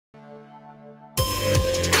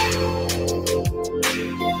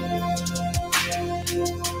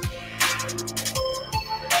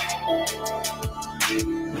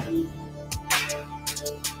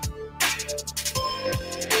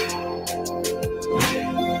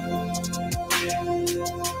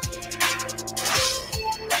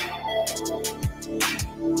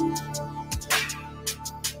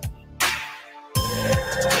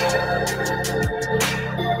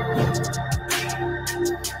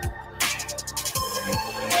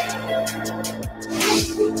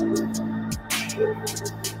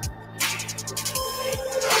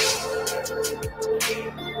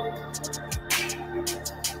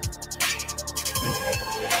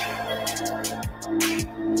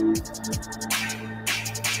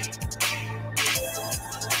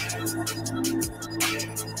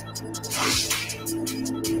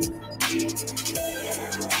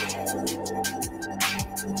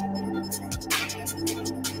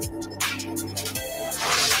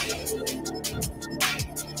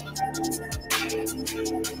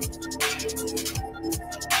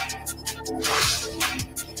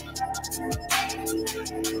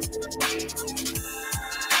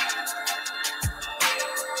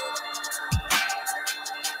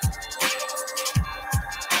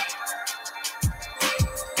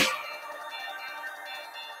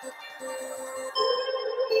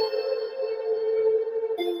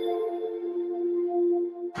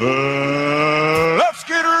Let's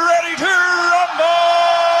get ready to rumble!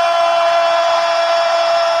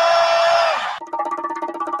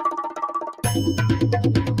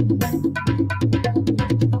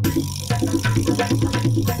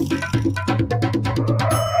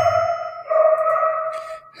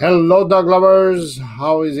 Hello, dog lovers.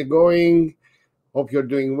 How is it going? Hope you're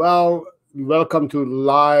doing well. Welcome to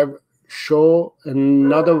live show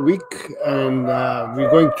another week, and we're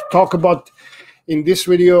going to talk about in this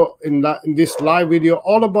video, in this live video,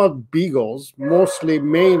 all about beagles,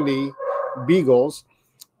 mainly beagles.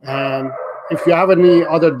 And if you have any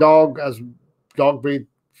other dog as dog breed,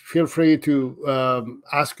 feel free to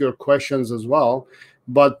ask your questions as well.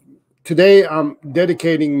 But today I'm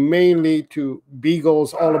dedicating mainly to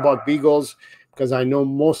beagles, all about beagles, because I know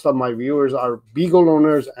most of my viewers are beagle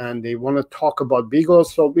owners and they want to talk about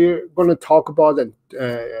beagles. So we're going to talk about it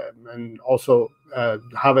and also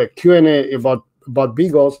have a Q&A about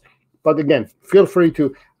beagles. But again, feel free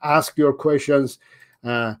to ask your questions.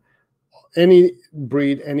 Any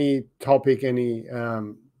breed, any topic, any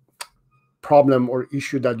problem or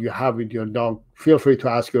issue that you have with your dog, feel free to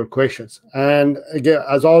ask your questions. And again,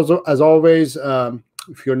 as always,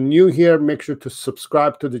 if you're new here, make sure to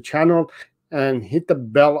subscribe to the channel and hit the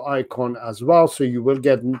bell icon as well, so you will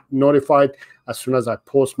get notified as soon as I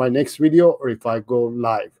post my next video or if I go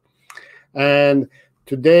live. And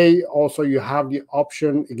today also you have the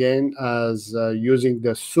option again as using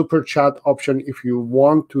the super chat option if you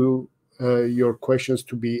want to your questions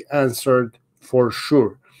to be answered for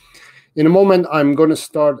sure. In a moment, I'm going to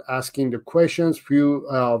start asking the questions. Few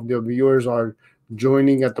of the viewers are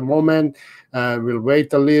joining at the moment. We'll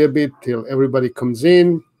wait a little bit till everybody comes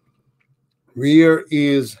in. Where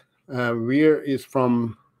is the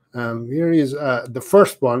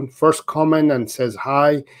first comment and says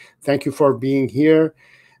hi. Thank you for being here.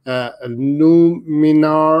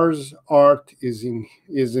 Luminar's art is in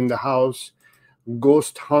the house.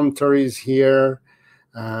 Ghost Hunter is here.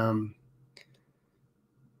 And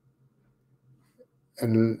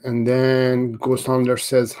then Ghost Hunter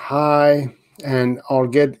says hi, and I'll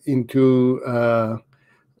get into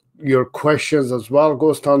your questions as well,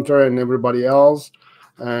 Ghost Hunter and everybody else.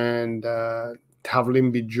 And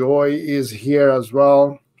Tavlimbi Joy is here as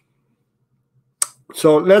well.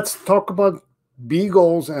 So let's talk about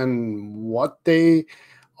beagles and what they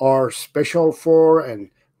are special for,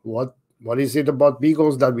 and what is it about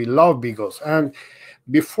beagles that we love beagles. And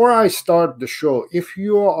before I start the show, if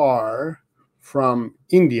you are from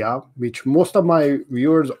India, which most of my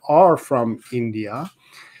viewers are from India,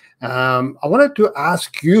 I wanted to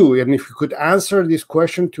ask you, and if you could answer this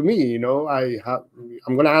question to me.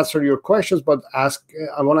 I'm going to answer your questions, but I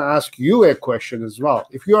want to ask you a question as well.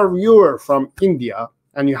 If you are a viewer from India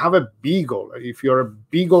and you have a beagle, if you're a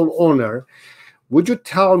beagle owner, would you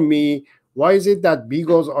tell me why is it that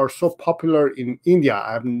beagles are so popular in India?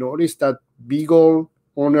 I've noticed that beagle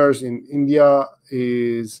owners in India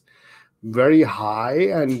is very high,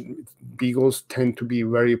 and beagles tend to be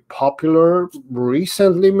very popular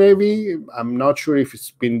recently. Maybe I'm not sure if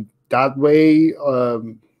it's been that way.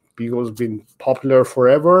 Beagles been popular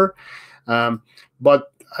forever,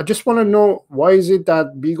 but I just want to know, why is it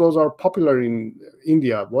that beagles are popular in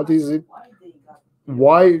India? What is it?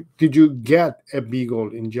 Why did you get a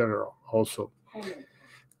beagle in general? Also,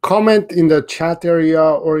 comment in the chat area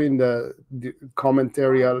or in the comment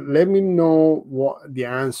area. Let me know what the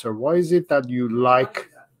answer. Why is it that you like?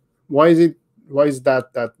 Why is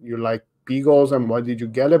that you like beagles, and why did you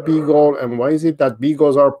get a beagle, and why is it that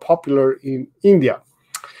beagles are popular in India?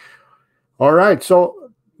 All right. So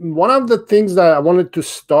one of the things that I wanted to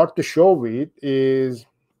start the show with is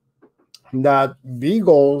that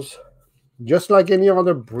beagles, just like any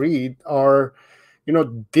other breed, are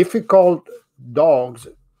difficult dogs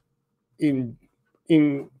in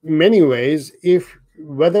many ways, if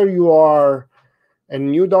whether you are a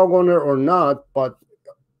new dog owner or not. But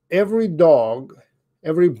every dog,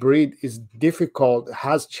 every breed is difficult,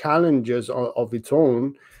 has challenges of its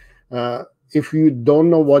own, if you don't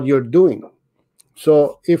know what you're doing.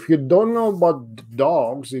 So if you don't know about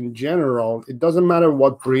dogs in general, it doesn't matter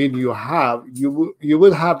what breed you have, you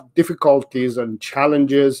will have difficulties and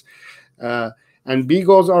challenges, and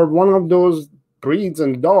beagles are one of those breeds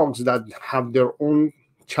and dogs that have their own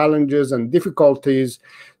challenges and difficulties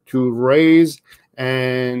to raise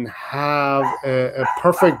and have a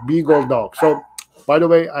perfect beagle dog. So, by the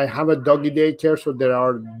way, I have a doggy daycare, so there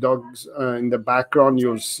are dogs in the background.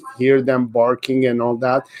 You'll hear them barking and all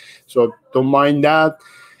that, so don't mind that.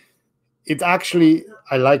 It actually,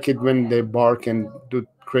 I like it when they bark and do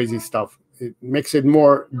crazy stuff. It makes it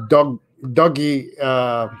more doggy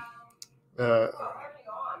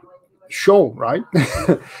show, right?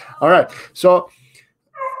 All right. So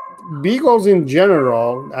beagles in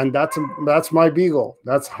general, and that's my beagle.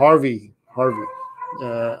 That's Harvey. Harvey.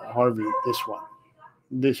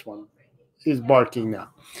 This one is barking now.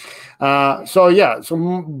 So yeah,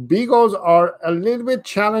 so beagles are a little bit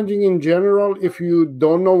challenging in general if you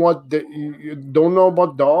don't know you don't know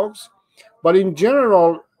about dogs. But in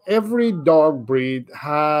general, every dog breed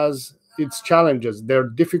has its challenges. They're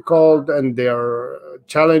difficult and they're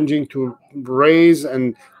challenging to raise,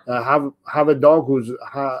 and have a dog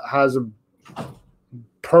has a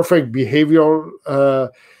perfect behavioral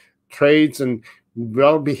traits and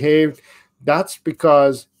well behaved. That's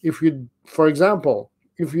because for example,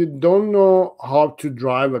 if you don't know how to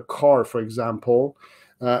drive a car, for example,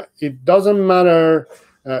 it doesn't matter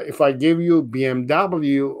if I give you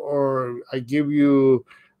BMW or I give you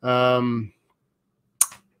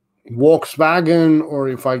Volkswagen, or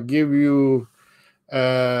if I give you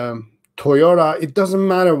Toyota. It doesn't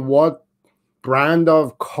matter what brand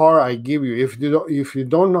of car I give you. If you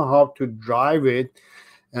don't know how to drive it,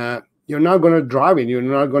 you're not going to drive it. You're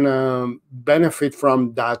not going to benefit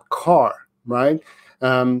from that car, right?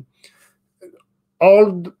 All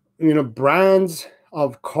brands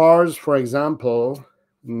of cars, for example,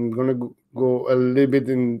 I'm going to go a little bit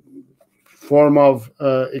in form of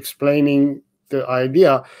explaining the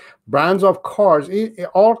idea. Brands of cars,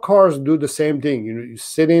 all cars do the same thing. You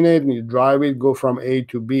sit in it and you drive it, go from A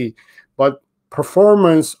to B, but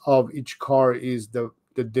performance of each car is the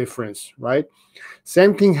difference, right?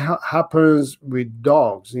 Same thing happens with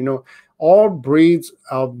dogs. All breeds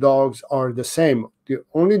of dogs are the same. The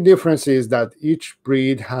only difference is that each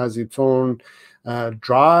breed has its own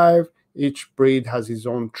drive. Each breed has its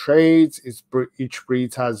own traits. Each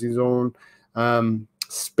breed has its own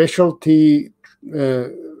specialty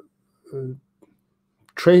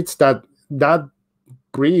traits that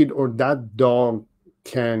breed or that dog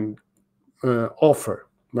can offer,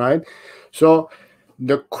 right? So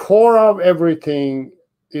the core of everything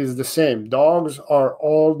is the same. Dogs are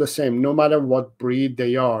all the same, no matter what breed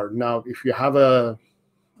they are. Now, if you have a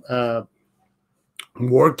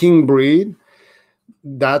working breed,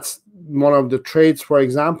 that's one of the traits, for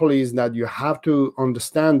example, is that you have to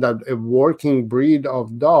understand that a working breed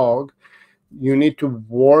of dog, you need to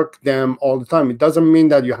work them all the time. It doesn't mean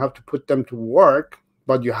that you have to put them to work,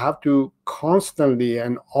 but you have to constantly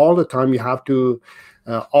and all the time, you have to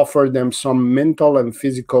offer them some mental and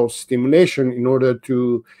physical stimulation in order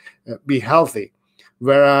to be healthy.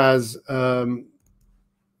 Whereas,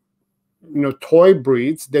 toy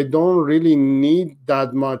breeds, they don't really need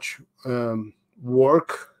that much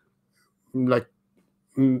work, like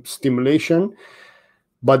stimulation,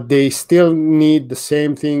 but they still need the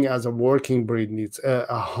same thing as a working breed needs.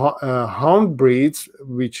 Hound breeds,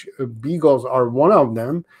 which beagles are one of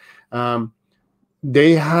them,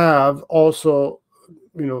 they have also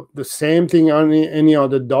the same thing any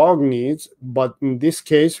other dog needs, but in this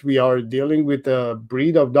case we are dealing with a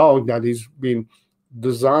breed of dog that is being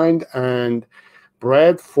designed and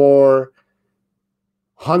bred for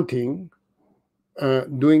hunting,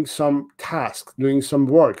 doing some tasks, doing some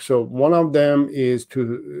work. So one of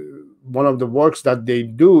the works that they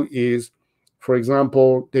do is, for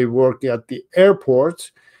example, they work at the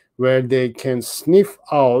airports where they can sniff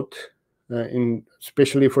out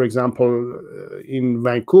especially, for example, in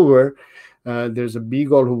Vancouver, there's a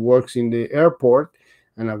beagle who works in the airport,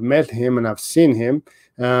 and I've met him and I've seen him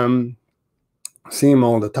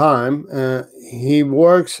all the time. He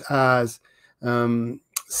works as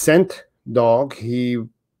scent dog. He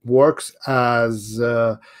works as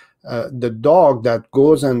the dog that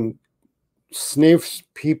goes and sniffs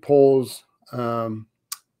people's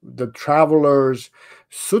the travelers'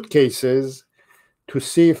 suitcases to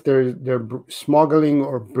see if they're smuggling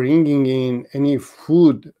or bringing in any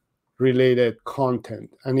food related content.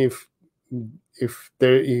 And if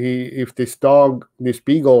this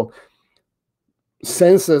beagle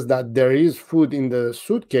senses that there is food in the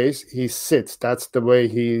suitcase, he sits. That's the way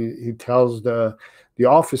he tells the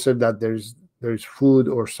officer that there's food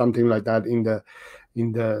or something like that in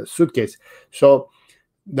the suitcase. So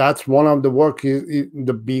that's one of the work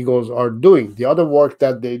the beagles are doing. The other work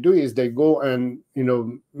that they do is they go and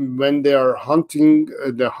when they are hunting,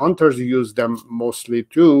 the hunters use them mostly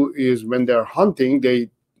too. Is when they're hunting,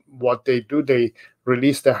 they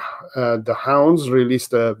release the hounds, release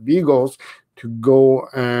the beagles to go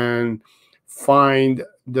and find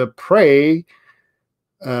the prey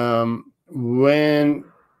when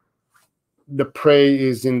the prey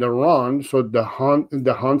is in the run. So the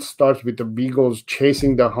hunt starts with the beagles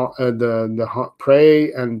chasing the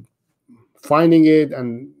prey and finding it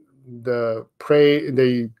and the prey,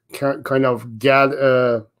 they kind of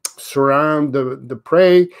surround the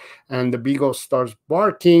prey, and the beagle starts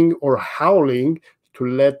barking or howling to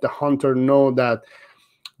let the hunter know that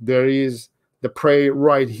there is the prey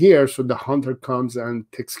right here. So the hunter comes and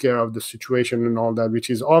takes care of the situation and all that, which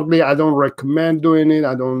is ugly. I don't recommend doing it.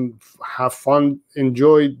 I don't have fun,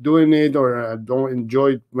 enjoy doing it, or I don't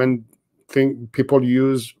enjoy when people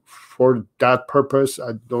use for that purpose.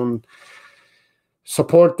 I don't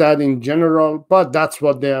support that in general, but that's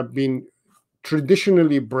what they have been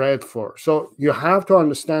traditionally bred for. So you have to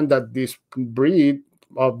understand that this breed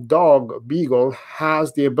of dog, beagle,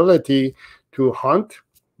 has the ability to hunt,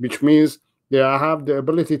 which means they have the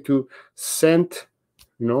ability to scent.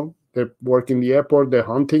 They work in the airport, they're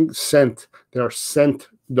hunting, scent. They are scent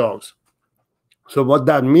dogs. So what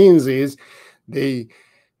that means is they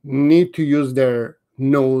need to use their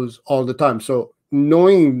nose all the time. So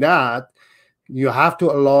knowing that, you have to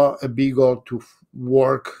allow a beagle to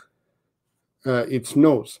work its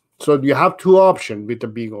nose. So you have two options with the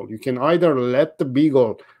beagle. You can either let the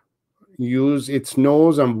beagle use its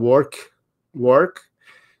nose and work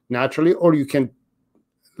naturally, or you can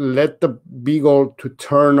let the beagle to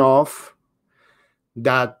turn off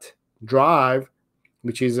that drive,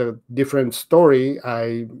 which is a different story.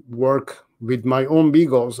 I work with my own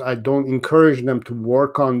beagles. I don't encourage them to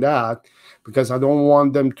work on that because I don't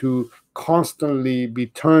want them to constantly be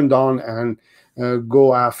turned on and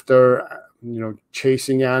go after,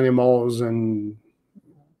 chasing animals and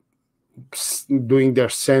doing their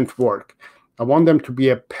scent work. I want them to be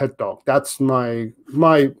a pet dog. That's my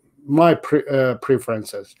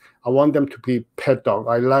preferences. I want them to be pet dog.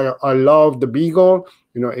 I love the beagle,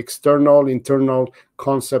 external, internal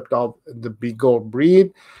concept of the beagle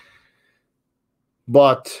breed,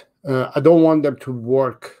 but I don't want them to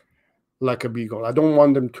work like a beagle. I don't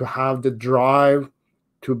want them to have the drive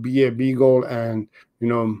to be a beagle and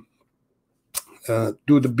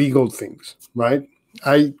do the beagle things, right?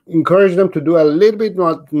 I encourage them to do a little bit,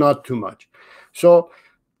 not too much. So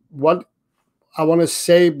what I want to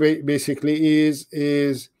say basically is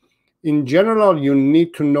in general, you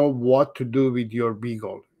need to know what to do with your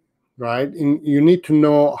beagle, right? You need to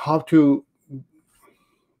know how to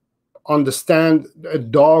understand a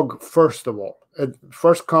dog first of all.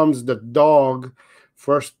 First comes the dog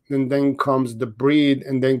first, and then comes the breed,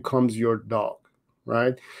 and then comes your dog,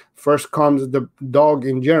 right? First comes the dog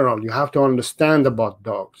in general. You have to understand about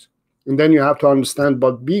dogs, and then you have to understand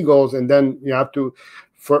about beagles, and then you have to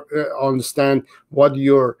understand what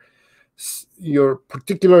your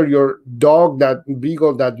dog, that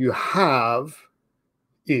beagle that you have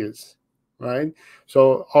is, right?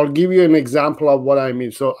 So I'll give you an example of what I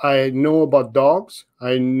mean. So I know about dogs,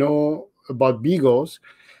 I know about beagles,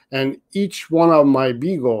 and each one of my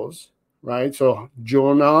beagles, right? So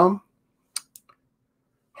Jonah,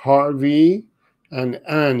 Harvey, and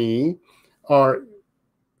Annie are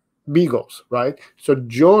beagles, right? So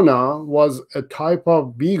Jonah was a type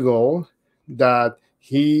of beagle that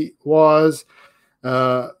he was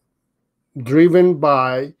driven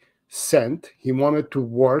by scent. He wanted to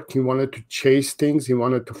work, he wanted to chase things, he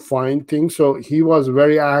wanted to find things. So he was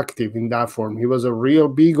very active in that form. He was a real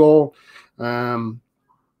beagle.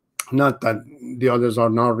 Not that the others are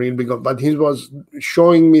not real beagle, but he was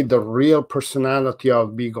showing me the real personality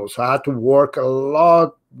of beagle. So I had to work a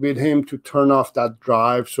lot with him to turn off that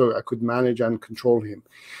drive so I could manage and control him.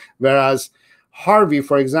 Whereas Harvey,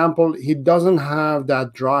 for example, he doesn't have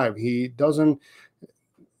that drive. He doesn't,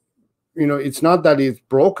 it's not that it's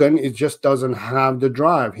broken, it just doesn't have the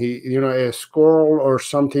drive. He, a squirrel or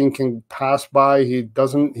something can pass by. He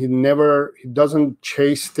doesn't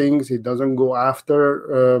chase things. He doesn't go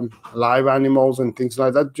after live animals and things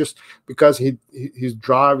like that, just because his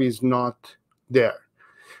drive is not there.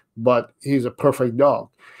 But he's a perfect dog.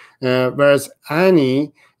 Whereas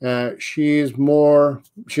Annie, she's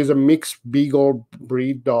a mixed beagle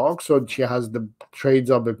breed dog. So she has the traits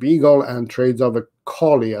of a beagle and traits of a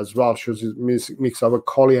collie as well. She's a mix of a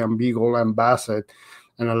collie and beagle and basset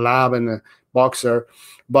and a lab and a boxer.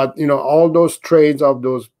 But, all those traits of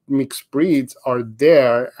those mixed breeds are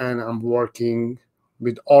there, and I'm working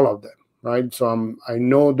with all of them, right? So I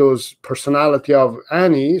know those personality of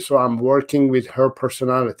Annie, so I'm working with her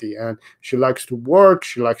personality, and she likes to work,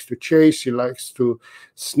 she likes to chase, she likes to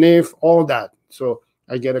sniff, all that. So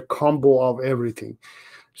I get a combo of everything.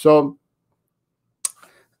 So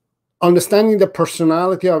understanding the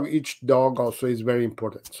personality of each dog also is very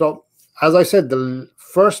important. So as I said, the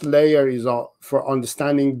first layer is for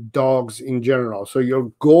understanding dogs in general. So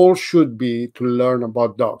your goal should be to learn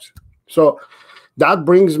about dogs. So that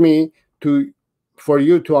brings me to for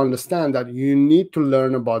you to understand that you need to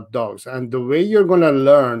learn about dogs. And the way you're going to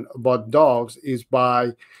learn about dogs is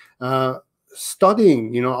by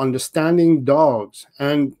studying, understanding dogs.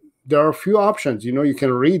 And there are a few options. You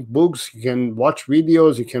can read books, you can watch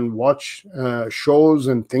videos, you can watch shows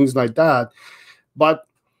and things like that. But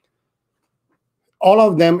all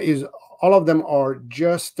of them are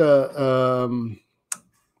just a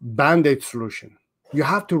band-aid solution. You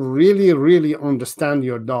have to really, really understand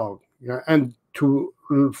your dog. And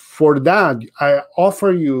for that, I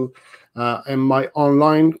offer you in my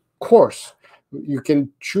online course. You can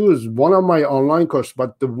choose one of my online courses,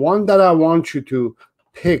 but the one that I want you to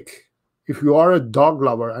pick, if you are a dog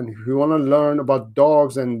lover and if you want to learn about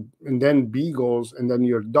dogs and then beagles and then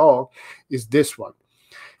your dog, is this one.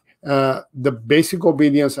 The basic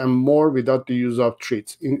obedience and more without the use of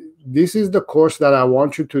treats. This is the course that I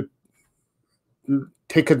want you to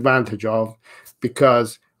take advantage of,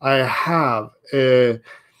 because I have a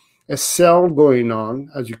sale going on,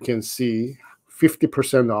 as you can see,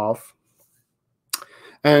 50% off.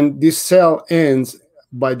 And this sale ends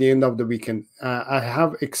by the end of the weekend.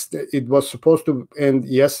 It was supposed to end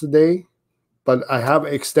yesterday, but I have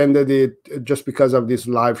extended it just because of this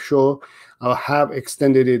live show. I have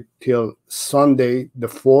extended it till Sunday, the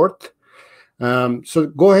 4th. So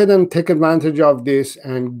go ahead and take advantage of this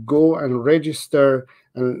and go and register,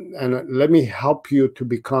 and let me help you to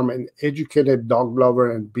become an educated dog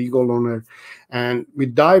lover and beagle owner. And we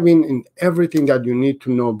dive in everything that you need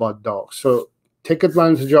to know about dogs. So take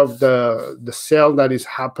advantage of the sale that is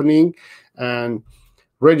happening and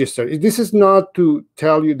register. This is not to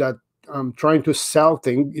tell you that I'm trying to sell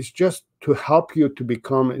things. It's just to help you to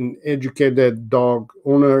become an educated dog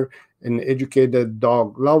owner, an educated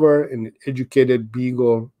dog lover, an educated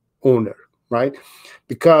beagle owner, right?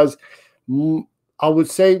 Because I would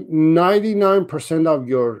say 99% of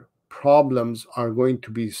your problems are going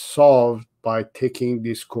to be solved by taking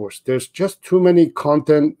this course. There's just too many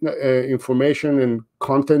content, information and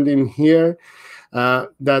content in here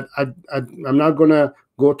that I'm not going to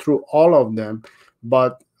go through all of them,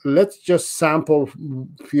 but let's just sample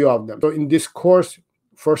a few of them. So in this course,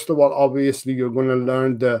 first of all, obviously, you're going to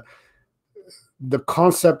learn the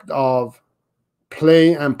concept of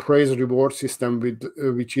play and praise reward system,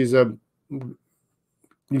 which is a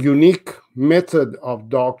unique method of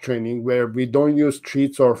dog training where we don't use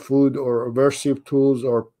treats or food or aversive tools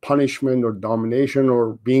or punishment or domination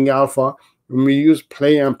or being alpha. We use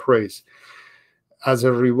play and praise as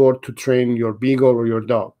a reward to train your beagle or your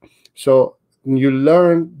dog. So you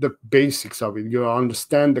learn the basics of it. You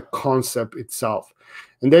understand the concept itself.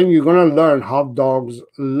 And then you're going to learn how dogs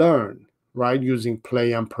learn, right, using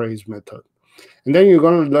play and praise method. And then you're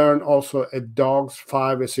going to learn also a dog's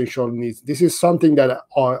 5 essential needs. This is something that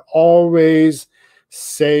I always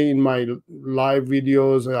say in my live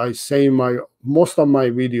videos. I say in most of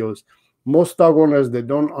my videos. Most dog owners, they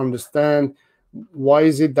don't understand why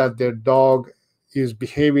is it that their dog is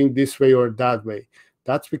behaving this way or that way.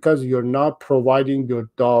 That's because you're not providing your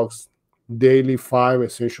dog's daily 5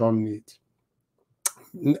 essential needs.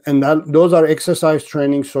 And those are exercise,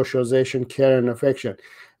 training, socialization, care, and affection.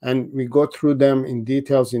 And we go through them in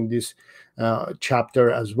details in this chapter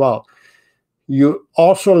as well. You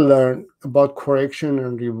also learn about correction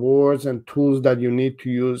and rewards and tools that you need to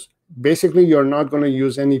use. Basically, you're not going to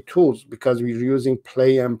use any tools because we're using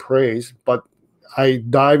play and praise, but I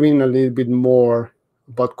dive in a little bit more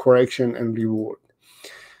about correction and reward.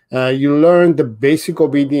 You learn the basic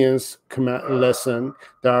obedience command lesson.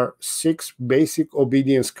 There are 6 basic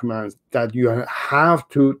obedience commands that you have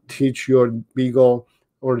to teach your beagle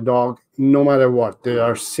or dog no matter what. They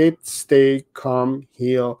are sit, stay, come,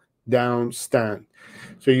 heel, down, stand.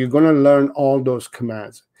 So you're going to learn all those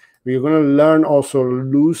commands. You're going to learn also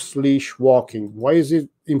loose leash walking. Why is it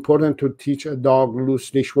important to teach a dog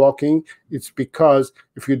loose leash walking? It's because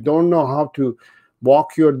if you don't know how to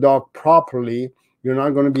walk your dog properly, you're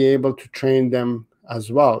not going to be able to train them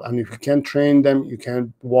as well. And if you can't train them, you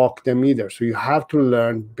can't walk them either. So you have to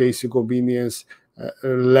learn basic obedience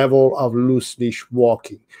level of loose leash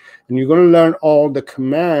walking. And you're going to learn all the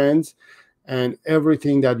commands and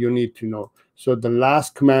everything that you need to know. So the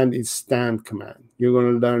last command is stand command. You're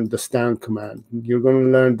going to learn the stand command. You're going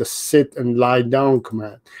to learn the sit and lie down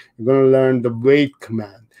command. You're going to learn the wait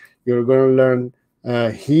command. You're going to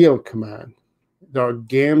learn heel command. There are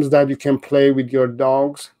games that you can play with your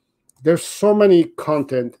dogs. There's so many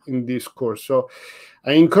content in this course. So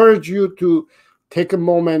I encourage you to take a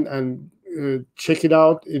moment and check it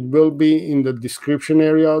out. It will be in the description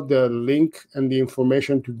area, the link and the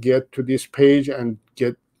information to get to this page and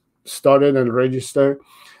get started and register.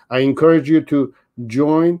 I encourage you to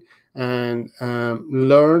join and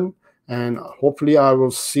learn, and hopefully I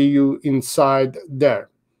will see you inside there.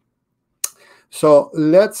 So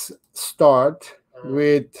let's start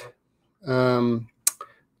with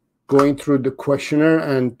going through the questionnaire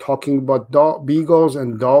and talking about beagles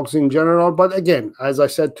and dogs in general. But again, as I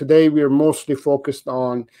said, today we're mostly focused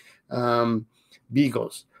on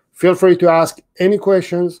beagles. Feel free to ask any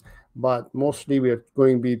questions, but mostly we're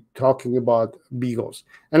going to be talking about beagles.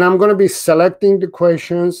 And I'm going to be selecting the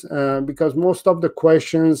questions because most of the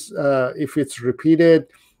questions, if it's repeated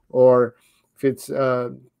or if it's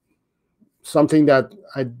something that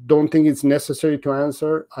I don't think it's necessary to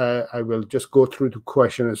answer, I will just go through the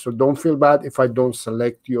questions. So don't feel bad if I don't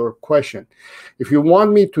select your question. If you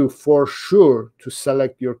want me to, for sure, to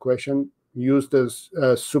select your question, use this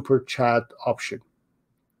super chat option.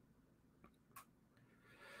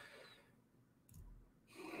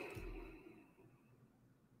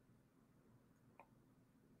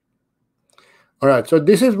 All right, so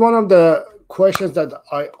this is one of the questions that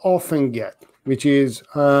I often get, which is,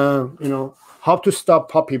 how to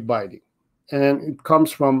stop puppy biting. And it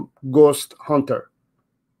comes from Ghost Hunter.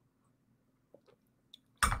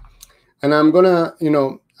 And I'm gonna,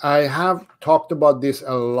 I have talked about this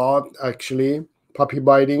a lot, actually. Puppy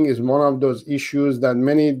biting is one of those issues that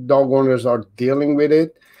many dog owners are dealing with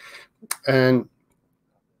it. And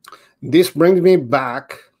this brings me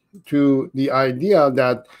back to the idea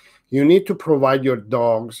that you need to provide your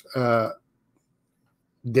dogs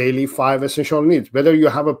daily 5 essential needs. Whether you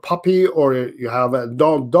have a puppy or you have a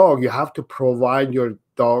dog, you have to provide your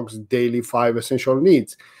dog's daily 5 essential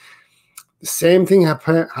needs. The same thing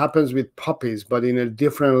happens with puppies, but in a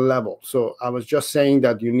different level. So I was just saying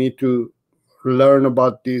that you need to learn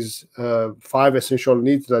about these 5 essential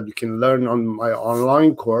needs that you can learn on my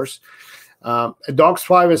online course. A dog's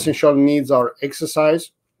 5 essential needs are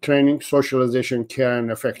exercise, training, socialization, care,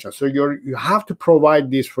 and affection. So you have to provide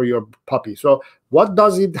this for your puppy. So what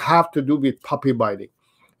does it have to do with puppy biting?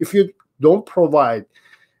 If you don't provide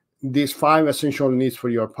these 5 essential needs for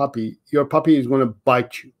your puppy is going to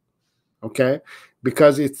bite you, okay?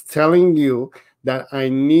 Because it's telling you that I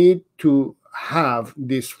need to have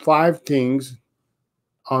these 5 things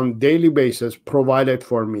on daily basis provided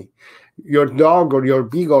for me. Your dog or your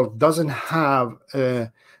beagle doesn't have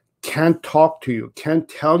can't talk to you, can't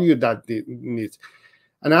tell you that it needs.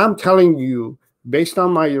 And I'm telling you, based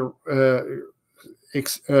on my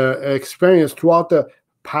experience throughout the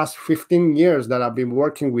past 15 years that I've been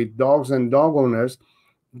working with dogs and dog owners,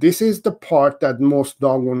 this is the part that most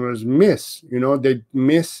dog owners miss. They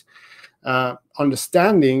miss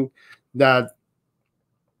understanding that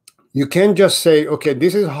you can't just say, okay,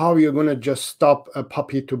 this is how you're going to just stop a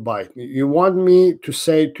puppy to bite. You want me to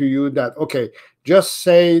say to you that, okay, just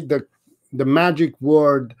say the magic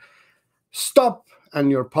word, stop, and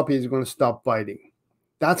your puppy is going to stop biting.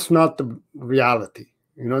 That's not the reality.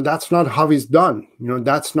 That's not how it's done.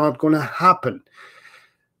 That's not going to happen.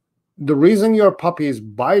 The reason your puppy is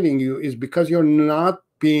biting you is because you're not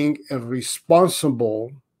being a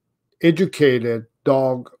responsible, educated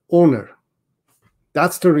dog owner.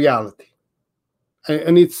 That's the reality.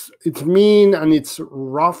 And it's mean, and it's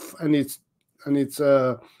rough, and it's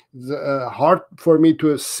hard for me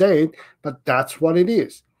to say it, but that's what it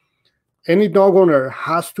is. Any dog owner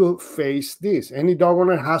has to face this. Any dog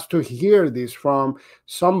owner has to hear this from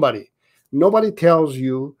somebody. Nobody tells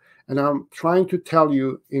you, and I'm trying to tell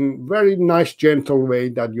you in very nice, gentle way,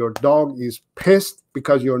 that your dog is pissed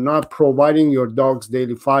because you're not providing your dog's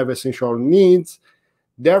daily 5 essential needs.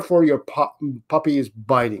 Therefore, your puppy is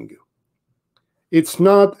biting you. It's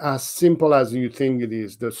not as simple as you think it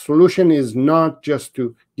is. The solution is not just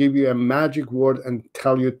to give you a magic word and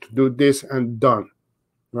tell you to do this and done,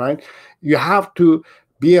 right? You have to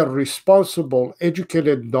be a responsible,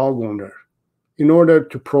 educated dog owner in order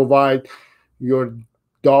to provide your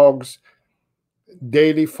dog's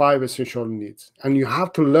daily 5 essential needs. And you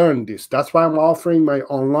have to learn this. That's why I'm offering my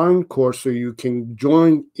online course, so you can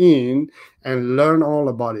join in and learn all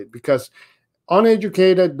about it. Because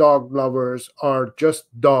uneducated dog lovers are just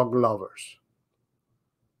dog lovers.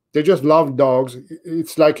 They just love dogs.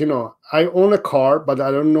 It's like, I own a car, but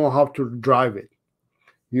I don't know how to drive it.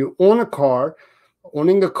 You own a car.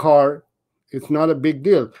 Owning a car, it's not a big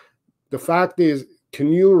deal. The fact is,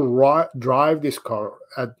 can you drive this car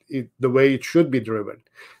the way it should be driven?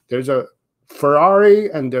 There's a Ferrari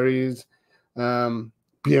and there is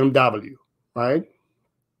BMW, right?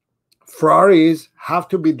 Ferraris have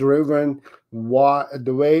to be driven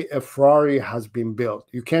the way a Ferrari has been built.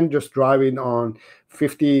 You can't just drive it on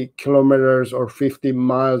 50 kilometers or 50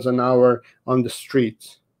 miles an hour on the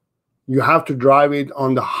streets. You have to drive it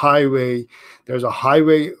on the highway. There's a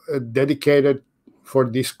highway dedicated for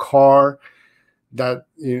this car that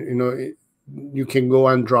you can go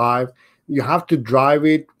and drive. You have to drive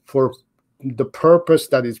it for the purpose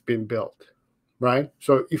that it's been built, right?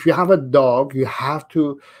 So if you have a dog, you have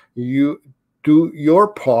to do your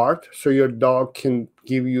part so your dog can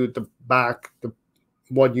give you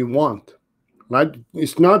what you want, right?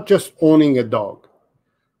 It's not just owning a dog,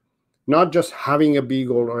 not just having a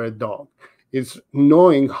beagle or a dog. It's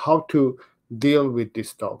knowing how to deal with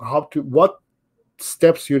this dog, what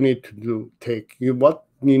steps you need to take, what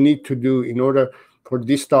you need to do in order for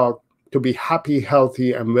this dog to be happy,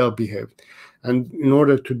 healthy, and well behaved. And in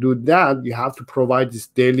order to do that, you have to provide these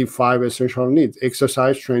daily 5 essential needs: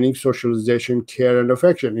 exercise, training, socialization, care, and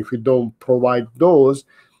affection. If you don't provide those,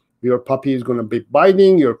 your puppy is going to be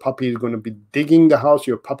biting, your puppy is going to be digging the house,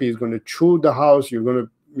 your puppy is going to chew the house,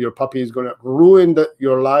 your puppy is going to ruin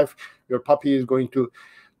your life, your puppy is going to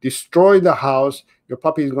destroy the house, your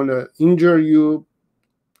puppy is going to injure you,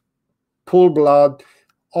 pull blood,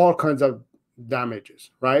 all kinds of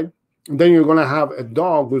damages, right? And then you're going to have a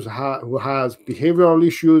dog who has behavioral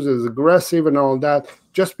issues, is aggressive and all that,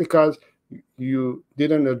 just because you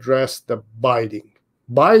didn't address the biting.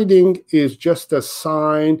 Biting is just a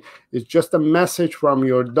sign, it's just a message from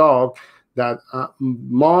your dog that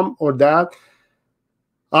mom or dad,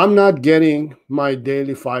 I'm not getting my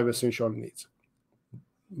daily 5 essential needs.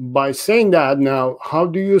 By saying that, now, how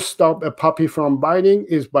do you stop a puppy from biting?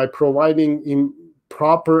 Is by providing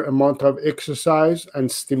proper amount of exercise and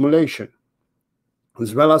stimulation,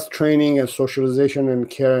 as well as training and socialization and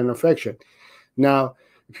care and affection. Now,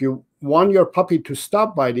 if you want your puppy to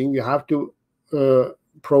stop biting, you have to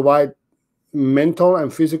provide mental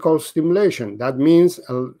and physical stimulation. That means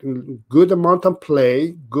a good amount of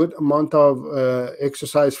play, good amount of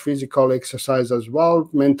exercise, physical exercise as well,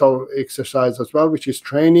 mental exercise as well, which is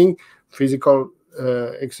training, physical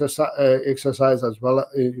exercise as well,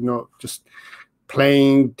 just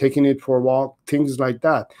playing, taking it for a walk, things like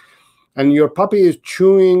that. And your puppy is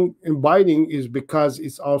chewing and biting is because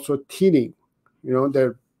it's also teething.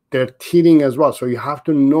 They're teething as well. So you have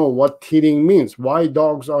to know what teething means, why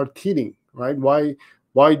dogs are teething, right?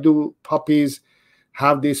 Why do puppies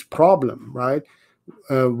have this problem, right?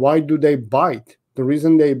 Why do they bite? The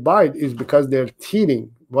reason they bite is because they're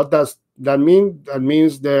teething. What does that mean? That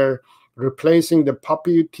means they're replacing the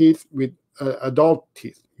puppy teeth with adult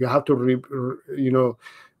teeth. You have to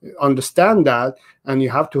understand that, and you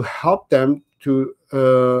have to help them to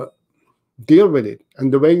deal with it.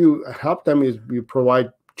 And the way you help them is you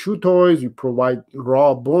provide chew toys, you provide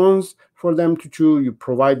raw bones for them to chew, you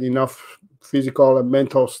provide enough physical and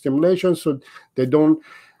mental stimulation so they don't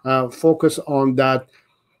focus on that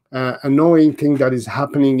annoying thing that is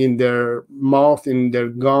happening in their mouth, in their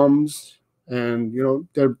gums, and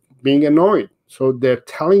they're being annoyed. So they're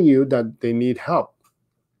telling you that they need help.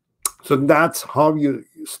 So that's how you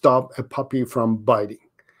stop a puppy from biting.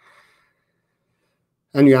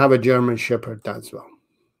 And you have a German Shepherd as well.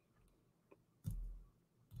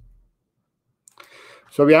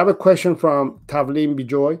 So we have a question from Tavlin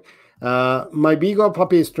Bijoy. My Beagle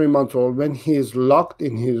puppy is 3 months old. When he is locked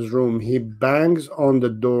in his room, he bangs on the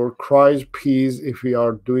door, cries please if we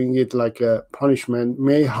are doing it like a punishment.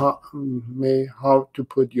 How to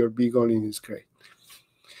put your Beagle in his crate.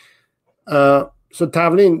 So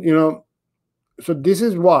Tavlin, so this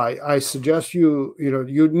is why I suggest you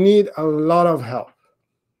need a lot of help.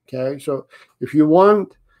 Okay, so if you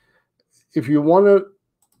want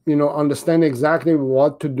to understand exactly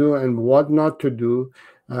what to do and what not to do,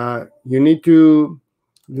 you need to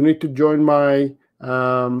join my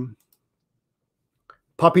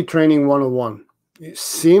puppy training 101. It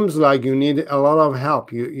seems like you need a lot of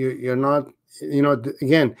help. You're not,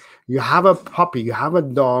 again, you have a puppy, you have a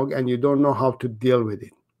dog, and you don't know how to deal with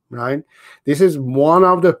it, right? This is one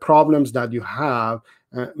of the problems that you have.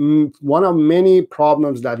 One of many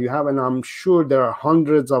problems that you have, and I'm sure there are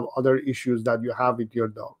hundreds of other issues that you have with your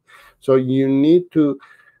dog. So you need to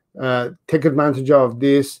take advantage of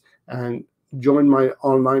this and join my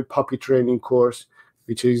online puppy training course,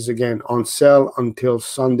 which is again on sale until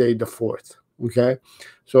Sunday the 4th. Okay,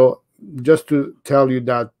 so just to tell you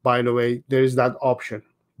that, by the way, there is that option,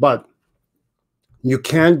 but you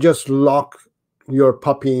can't just lock your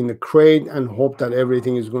puppy in a crate and hope that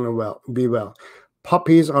everything is going to be well.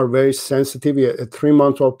 Puppies are very sensitive. A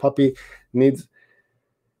 3-month-old puppy needs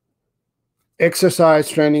exercise,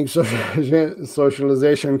 training,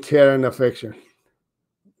 socialization, care, and affection.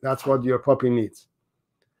 That's what your puppy needs.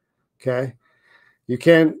 Okay, you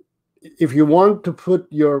can't if you want to put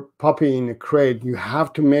your puppy in a crate, you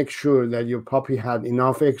have to make sure that your puppy had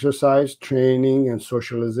enough exercise, training, and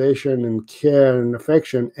socialization, and care and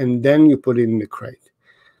affection, and then you put it in the crate.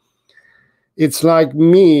 It's like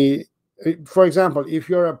me, for example, if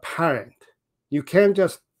you're a parent, you can't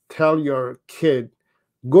just tell your kid,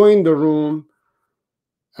 go in the room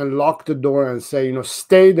and lock the door and say,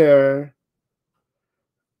 stay there,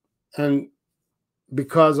 and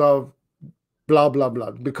because of blah, blah,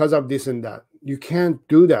 blah, because of this and that. You can't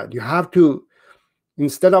do that. You have to,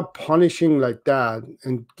 instead of punishing like that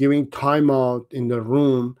and giving time out in the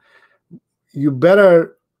room, you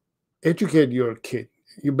better educate your kid.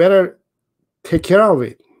 You better take care of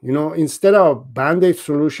it. Instead of band-aid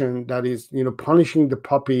solution that is, punishing the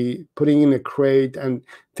puppy, putting in a crate and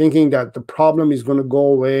thinking that the problem is going to go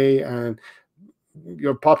away and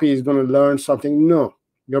your puppy is going to learn something. No,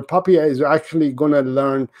 your puppy is actually going to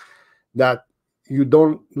learn that you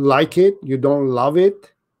don't like it, you don't love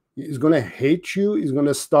it. He's going to hate you. He's going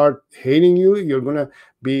to start hating you. You're going to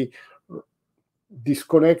be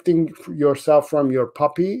disconnecting yourself from your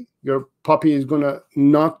puppy. Your puppy is going to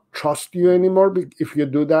not trust you anymore if you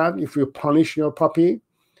do that, if you punish your puppy.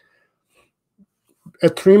 A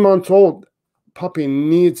 3-month-old puppy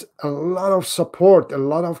needs a lot of support, a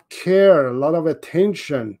lot of care, a lot of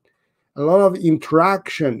attention, a lot of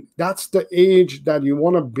interaction. That's the age that you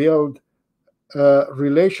want to build a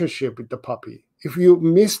relationship with the puppy. If you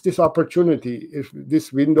miss this opportunity, if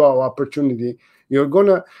this window of opportunity, you're going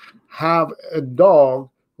to have a dog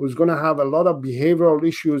who's going to have a lot of behavioral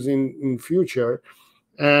issues in future,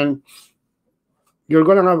 and you're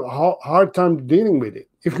going to have a hard time dealing with it.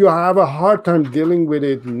 If you have a hard time dealing with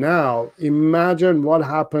it now, imagine what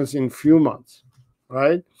happens in few months,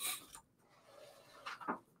 right?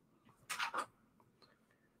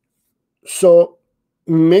 So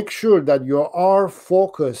make sure that you are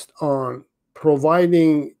focused on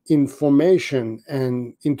providing information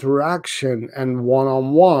and interaction and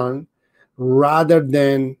one-on-one rather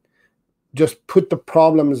than just put the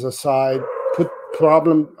problems aside, put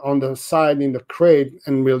problem on the side in the crate,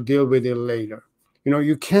 and we'll deal with it later.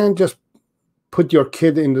 You can't just put your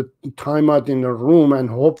kid in the timeout in the room and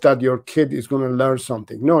hope that your kid is going to learn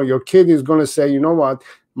something. No, your kid is going to say, you know what,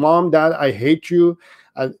 Mom, Dad, I hate you.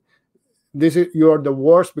 You're the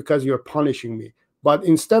worst because you're punishing me. But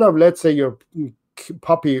instead of, let's say your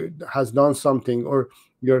puppy has done something or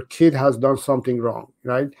your kid has done something wrong,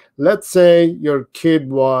 right? Let's say your kid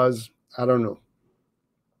was, I don't know,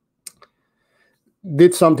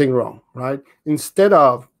 did something wrong, right? Instead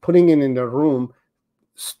of putting it in the room,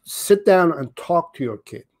 sit down and talk to your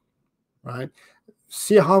kid, right?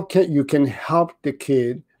 See how you can help the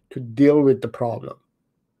kid to deal with the problem.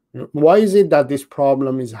 Why is it that this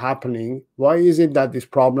problem is happening? Why is it that this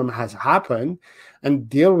problem has happened? And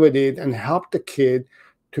deal with it and help the kid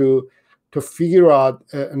to figure out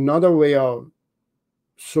another way of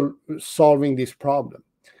solving this problem.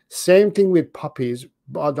 Same thing with puppies,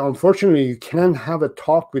 but unfortunately you can't have a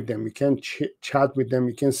talk with them. You can't chat with them.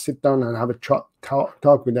 You can't sit down and have a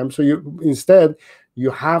talk with them. So instead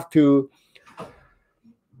you have to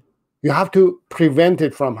prevent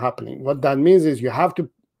it from happening. What that means is you have to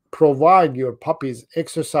provide your puppies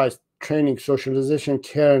exercise, training, socialization,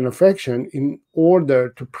 care, and affection in order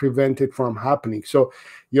to prevent it from happening. So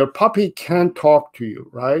your puppy can't talk to you,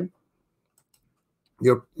 right?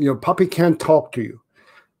 Your puppy can't talk to you.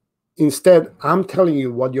 Instead, I'm telling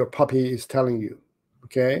you what your puppy is telling you,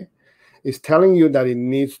 okay? It's telling you that it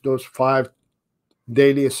needs those 5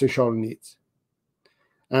 daily essential needs.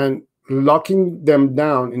 And locking them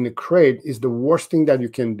down in a crate is the worst thing that you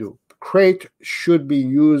can do. Crate should be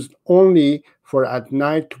used only for at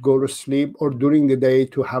night to go to sleep or during the day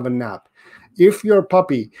to have a nap. If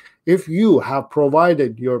you have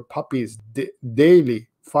provided your puppy's daily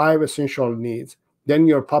 5 essential needs, then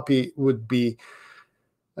your puppy would be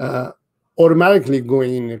automatically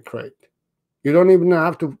going in a crate. You don't even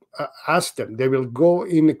have to ask them. They will go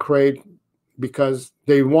in the crate because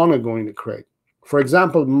they want to go in the crate. For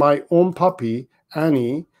example, my own puppy,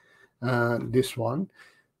 Annie, this one,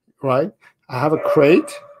 right? I have a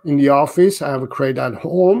crate in the office. I have a crate at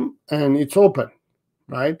home, and it's open,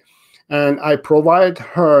 right? And I provide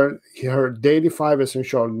her daily 5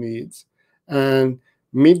 essential needs. And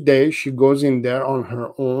midday, she goes in there on her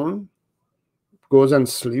own, goes and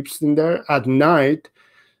sleeps in there. At night,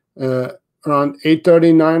 around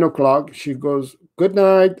 8:30, 9 o'clock, she goes, good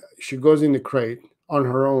night. She goes in the crate on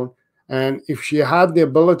her own. And if she had the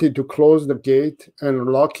ability to close the gate and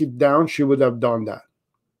lock it down, she would have done that.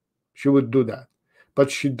 She would do that.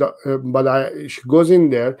 But she goes in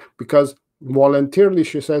there because voluntarily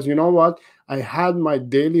she says, you know what? I had my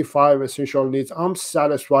daily 5 essential needs. I'm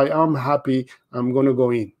satisfied. I'm happy. I'm going to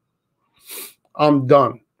go in. I'm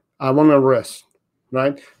done. I want to rest,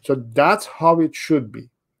 right? So that's how it should be.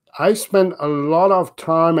 I spend a lot of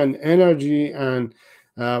time and energy and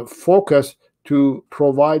focus to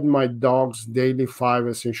provide my dog's daily 5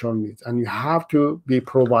 essential needs. And you have to be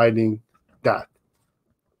providing that.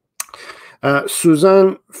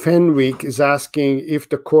 Suzanne Fenwick is asking if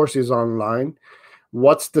the course is online.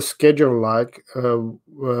 What's the schedule like?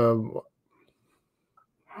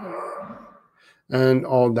 And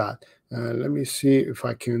all that. Let me see if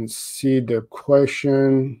I can see the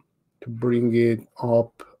question to bring it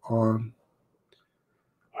up on.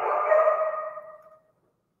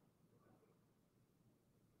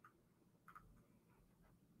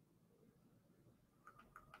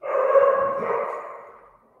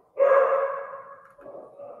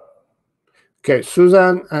 Okay,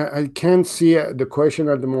 Susan, I can't see the question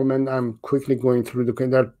at the moment. I'm quickly going through the.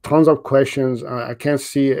 There are tons of questions. I can't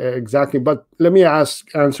see exactly, but let me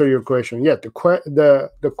answer your question. Yeah,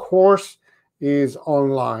 the course is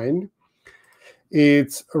online.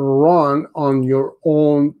 It's run on your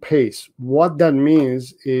own pace. What that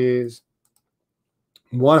means is,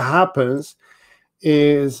 what happens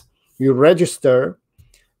is you register,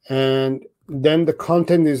 and then the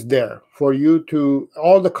content is there for you to,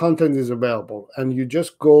 all the content is available, and you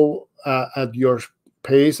just go at your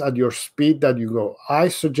pace, at your speed that you go. I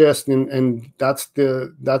suggest, and that's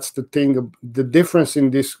the thing, the difference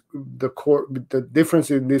in this, the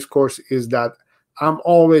difference in this course is that I'm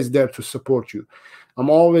always there to support you. I'm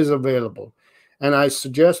always available, and I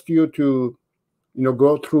suggest you to,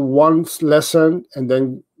 go through one lesson and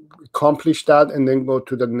then accomplish that, and then go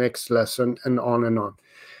to the next lesson, and on and on.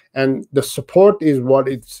 And the support is what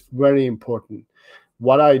it's very important.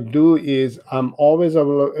 What I do is I'm always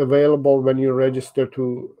available when you register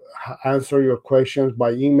to answer your questions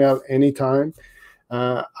by email anytime.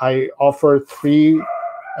 I offer 3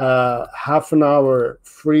 half an hour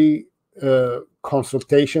free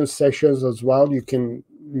consultation sessions as well. We can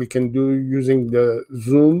do using the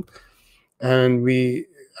Zoom, and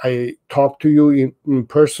I talk to you in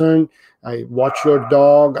person. I watch your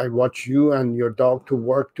dog. I watch you and your dog to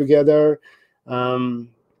work together.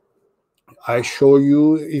 I show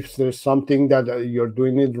you if there's something that you're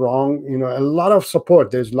doing it wrong. A lot of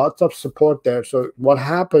support. There's lots of support there. So what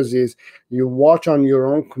happens is you watch on your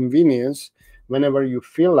own convenience whenever you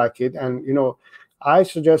feel like it. And, I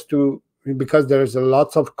suggest to, because there's a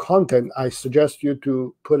lots of content, I suggest you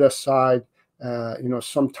to put aside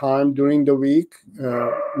some time during the week,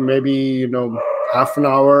 maybe, half an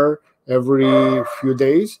hour every few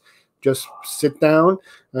days. Just sit down,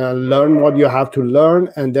 learn what you have to learn,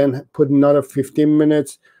 and then put another 15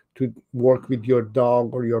 minutes to work with your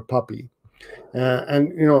dog or your puppy.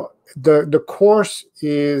 And, the course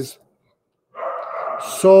is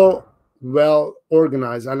so well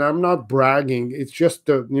organized, and I'm not bragging. It's just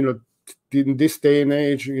in this day and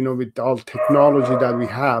age, with all technology that we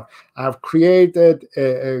have, I've created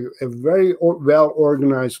a very well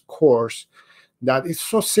organized course that is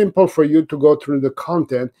so simple for you to go through the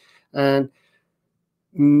content. And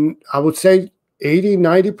I would say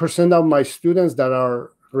 80-90% of my students that are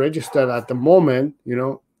registered at the moment,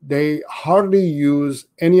 they hardly use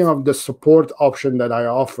any of the support option that I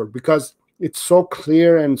offer, because it's so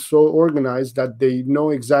clear and so organized that they know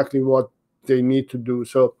exactly what they need to do.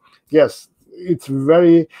 So yes, it's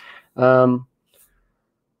very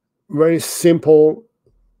very simple,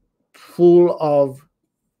 full of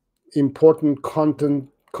important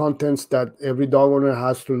contents that every dog owner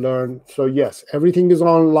has to learn. So yes, everything is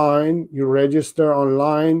online. You register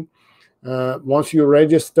online. Once you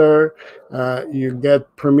register, you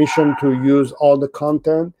get permission to use all the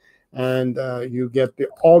content, and you get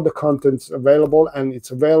all the contents available, and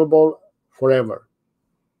it's available forever.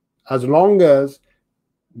 As long as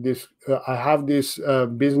this I have this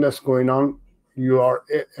business going on, you are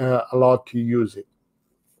allowed to use it.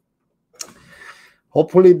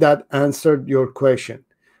 Hopefully that answered your question.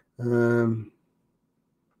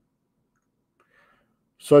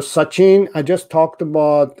 So Sachin, I just talked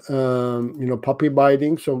about puppy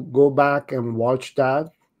biting, so go back and watch that.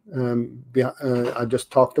 I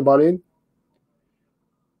just talked about it.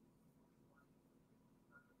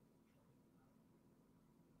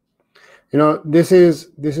 This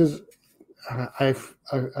is I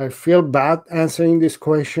feel bad answering this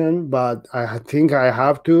question, but I think I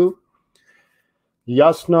have to.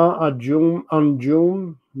 Yasna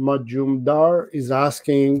Anjum Majumdar is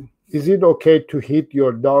asking, is it okay to hit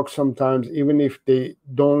your dog sometimes, even if they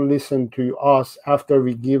don't listen to us after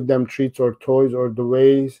we give them treats or toys or the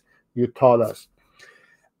ways you taught us?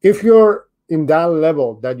 If your in that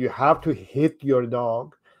level that you have to hit your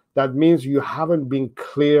dog, that means you haven't been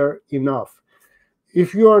clear enough.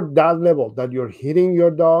 If you're that level that you're hitting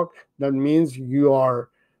your dog, that means you are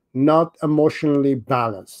not emotionally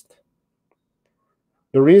balanced.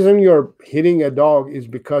 The reason you're hitting a dog is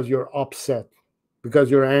because you're upset,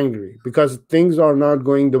 because you're angry, because things are not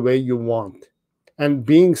going the way you want. And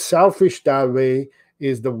being selfish that way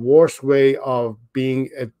is the worst way of being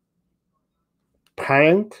a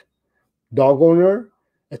parent, dog owner,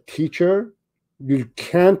 a teacher. You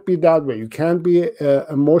can't be that way. You can't be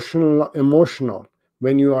emotional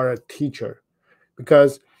when you are a teacher,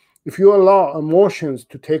 because if you allow emotions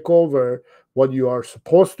to take over what you are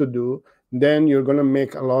supposed to do, then you're going to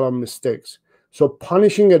make a lot of mistakes. So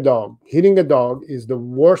punishing a dog, hitting a dog is the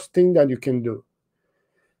worst thing that you can do.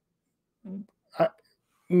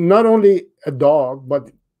 Not only a dog, but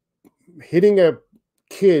hitting a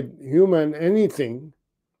kid, human, anything.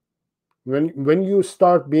 When you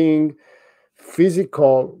start being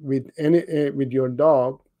physical with with your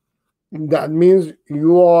dog, that means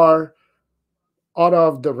you are out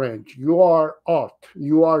of the range. You are out.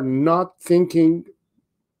 You are not thinking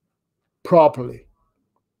properly.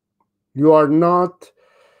 You are not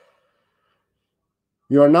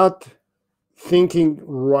thinking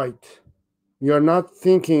right. You are not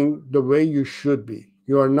thinking the way you should be.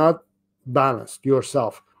 You are not balanced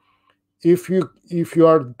yourself. If you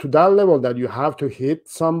are to that level that you have to hit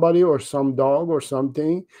somebody or some dog or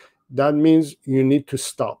something, that means you need to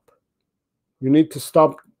stop. You need to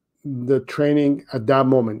stop the training at that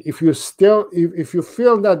moment. If you feel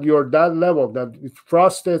that you're that level, that it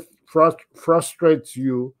frustrates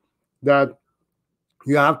you, that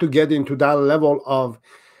you have to get into that level of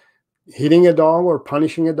hitting a dog or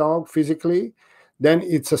punishing a dog physically, then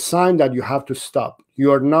it's a sign that you have to stop.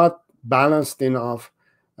 You are not balanced enough,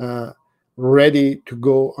 ready to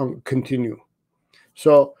go and continue.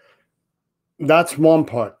 So that's one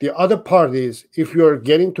part. The other part is, if you're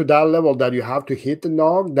getting to that level that you have to hit the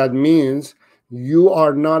dog, that means you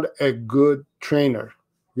are not a good trainer.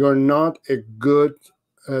 You're not a good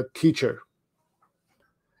teacher.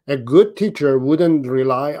 A good teacher wouldn't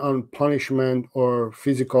rely on punishment or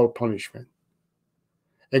physical punishment.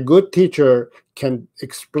 A good teacher can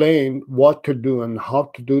explain what to do and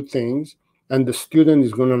how to do things, and the student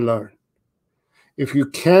is going to learn. If you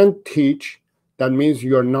can't teach, that means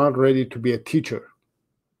you're not ready to be a teacher.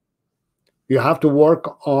 You have to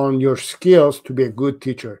work on your skills to be a good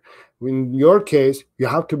teacher. In your case, you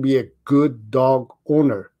have to be a good dog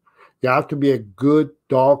owner. You have to be a good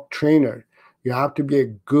dog trainer. You have to be a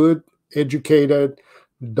good, educated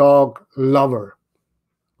dog lover.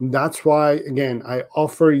 That's why, again, I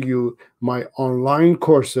offer you my online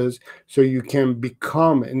courses so you can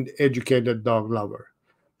become an educated dog lover.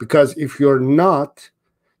 Because if you're not,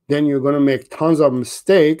 then you're going to make tons of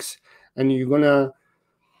mistakes, and you're going to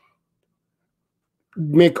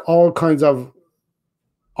make all kinds of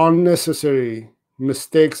unnecessary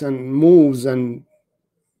mistakes and moves and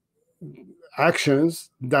actions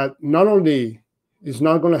that not only is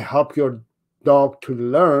not going to help your dog to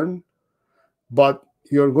learn, but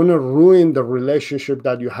you're going to ruin the relationship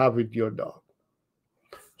that you have with your dog.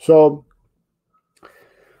 So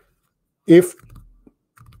if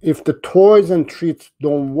the toys and treats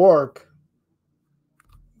don't work,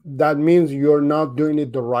 that means you're not doing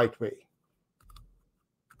it the right way.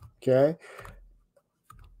 Okay?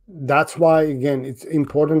 That's why, again, it's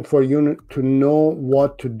important for you to know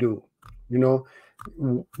what to do.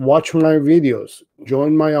 Watch my videos,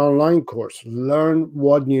 join my online course, learn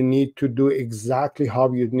what you need to do, exactly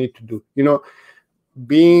how you need to do.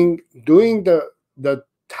 Doing the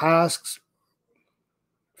tasks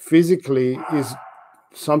physically is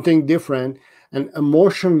something different, and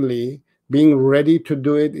emotionally being ready to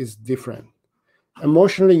do it is different.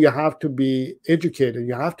 Emotionally, you have to be educated.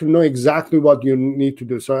 You have to know exactly what you need to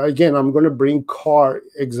do. So again, I'm going to bring car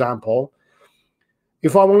example.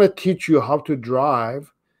 If I want to teach you how to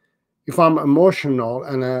drive, if I'm emotional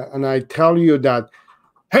and I tell you that,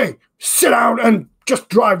 hey, sit down and just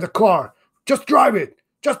drive the car, just drive it,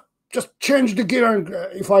 just change the gear, and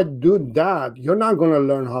if I do that, you're not going to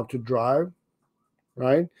learn how to drive,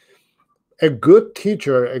 right? A good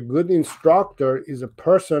teacher, a good instructor is a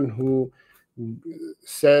person who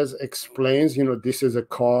explains, this is a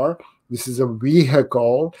car, this is a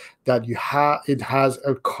vehicle that it has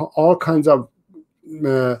all kinds of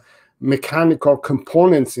mechanical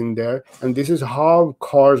components in there, and this is how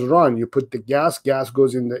cars run. You put the gas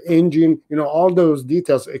goes in the engine, all those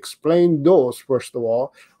details. Explain those first of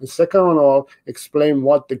all, and second of all, explain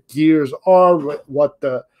what the gears are, what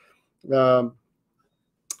the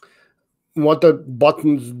what the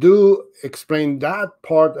buttons do, explain that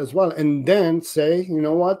part as well, and then say, you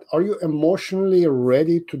know what, are you emotionally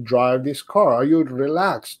ready to drive this car? Are you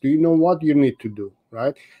relaxed? Do you know what you need to do,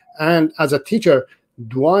 right? And as a teacher,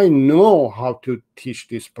 do I know how to teach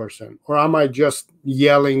this person, or am I just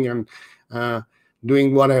yelling and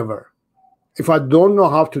doing whatever? If I don't know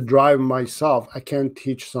how to drive myself, I can't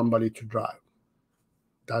teach somebody to drive.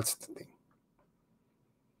 That's the thing.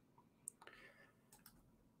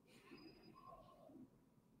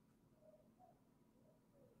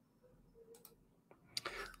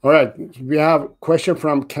 All right, we have a question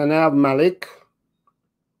from Kanav Malik.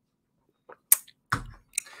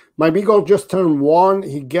 My beagle just turned 1.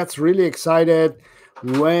 He gets really excited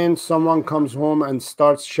when someone comes home and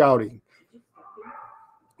starts shouting.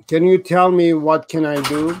 Can you tell me what can I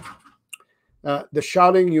do? The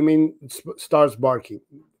shouting, you mean starts barking.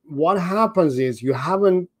 What happens is you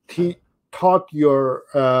haven't taught your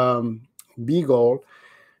beagle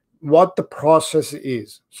what the process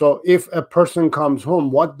is. So if a person comes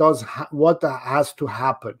home, what has to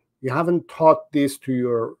happen? You haven't taught this to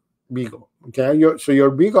your beagle. Okay, so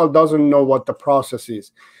your beagle doesn't know what the process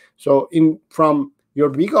is. So from your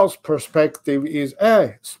beagle's perspective is,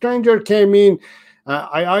 hey, stranger came in,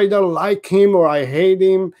 I either like him or I hate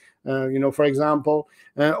him, for example,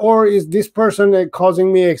 or is this person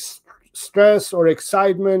causing me stress or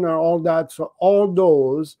excitement or all that? So all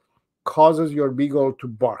those causes your beagle to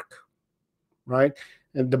bark, right?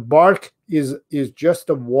 And the bark is just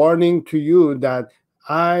a warning to you that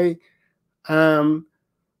I am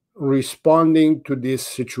responding to this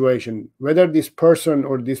situation. Whether this person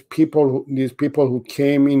or these people who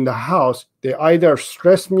came in the house, they either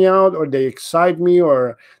stress me out or they excite me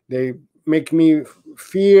or they make me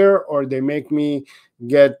fear or they make me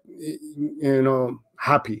get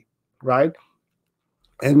happy, right?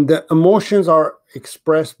 And the emotions are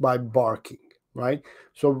expressed by barking, right?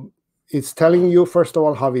 So it's telling you, first of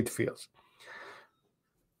all, how it feels.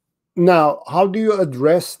 Now, how do you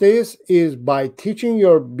address this? Is by teaching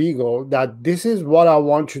your beagle that this is what I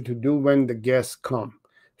want you to do when the guests come.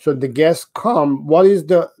 So the guests come, what is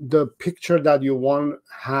the picture that you want to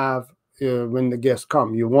have when the guests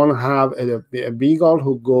come? You want to have a beagle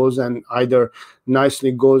who goes and either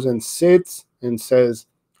nicely goes and sits and says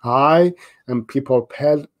hi, and people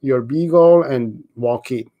pet your beagle and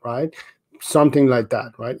walk in, right? Something like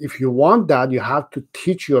that, right? If you want that, you have to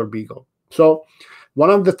teach your beagle. So one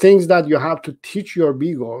of the things that you have to teach your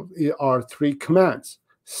beagle are 3 commands: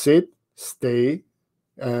 sit, stay,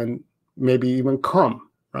 and maybe even come,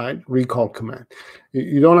 right? Recall command.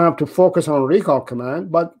 You don't have to focus on recall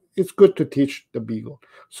command, but it's good to teach the beagle.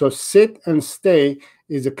 So sit and stay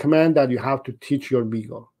is a command that you have to teach your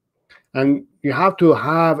beagle. And you have to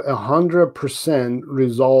have 100%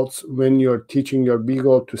 results when you're teaching your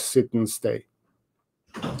beagle to sit and stay.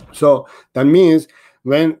 So that means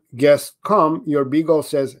when guests come, your beagle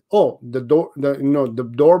says, "Oh, the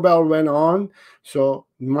doorbell went on. So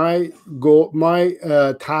my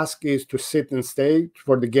task is to sit and stay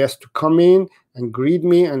for the guests to come in and greet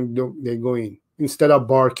me, and they go in." Instead of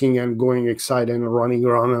barking and going excited and running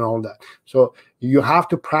around and all that. So you have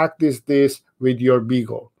to practice this with your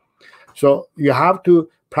beagle. So you have to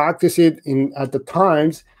practice it at the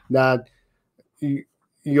times that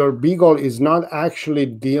your beagle is not actually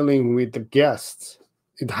dealing with the guests.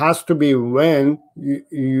 It has to be when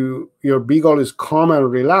your beagle is calm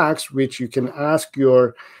and relaxed, which you can ask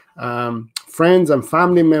your friends and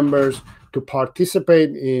family members to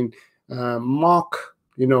participate in mock,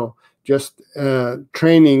 just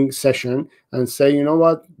training session and say, you know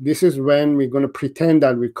what, this is when we're going to pretend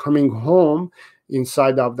that we're coming home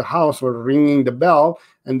inside of the house or ringing the bell,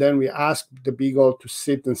 and then we ask the beagle to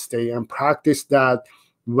sit and stay and practice that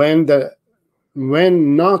when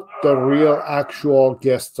not the real actual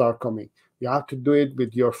guests are coming. You have to do it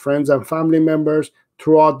with your friends and family members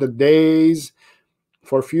throughout the days.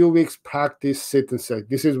 For a few weeks, practice sit and stay.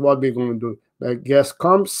 This is what we're going to do. The guest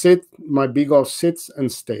comes, sit, my beagle sits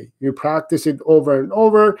and stay. You practice it over and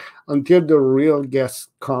over until the real guests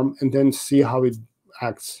come, and then see how it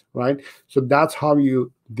acts, right? So that's how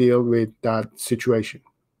you deal with that situation.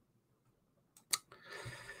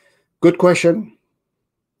 Good question.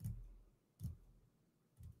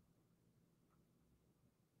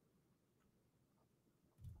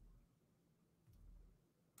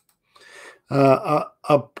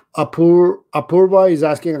 Apurva is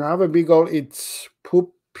asking, I have a beagle, it's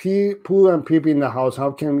poo and pee in the house.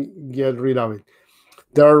 How can we get rid of it?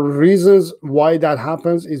 There are reasons why that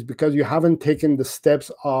happens, is because you haven't taken the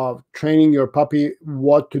steps of training your puppy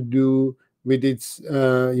what to do with its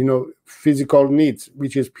physical needs,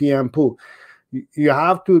 which is pee and poo. You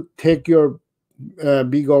have to take your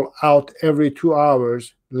beagle out every 2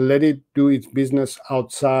 hours, let it do its business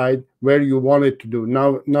outside where you want it to do,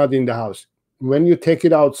 now not in the house. When you take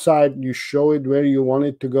it outside, you show it where you want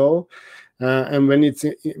it to go, and when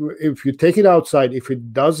if you take it outside, if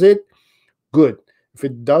it does it, good. If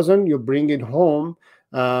it doesn't, you bring it home,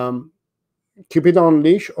 keep it on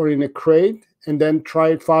leash or in a crate, and then try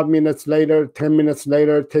it 5 minutes later, 10 minutes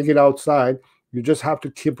later, take it outside. You just have to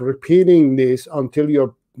keep repeating this until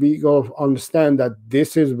your beagle understand that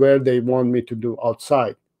this is where they want me to do,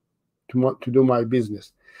 outside, to do my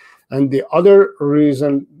business. And the other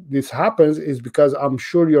reason this happens is because I'm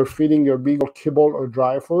sure you're feeding your beagle kibble or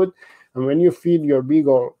dry food, and when you feed your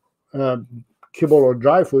beagle kibble or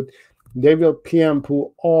dry food, they will pee and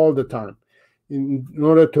poo all the time. In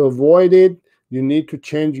order to avoid it, you need to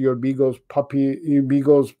change your beagle's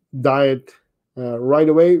diet right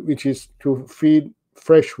away, which is to feed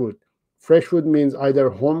fresh food. Fresh food means either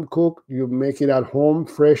home cooked, you make it at home,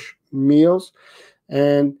 fresh meals,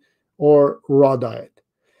 and or raw diet.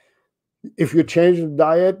 If you change the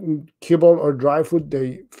diet, kibble or dry food,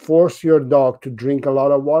 they force your dog to drink a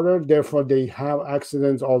lot of water. Therefore, they have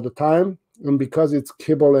accidents all the time. And because it's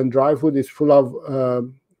kibble and dry food, it's full of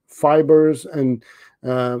fibers and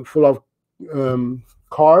full of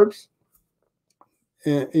carbs.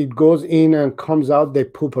 It goes in and comes out, they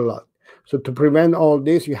poop a lot. So to prevent all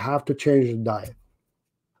this, you have to change the diet.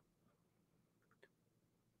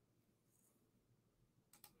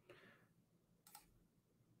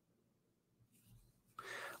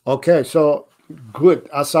 Okay, so good.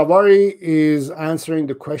 Asavari is answering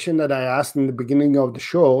the question that I asked in the beginning of the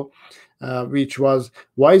show, which was,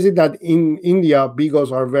 why is it that in India,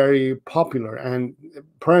 beagles are very popular? And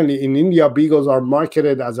apparently in India, beagles are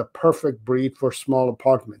marketed as a perfect breed for small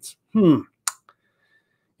apartments.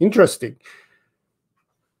 Interesting.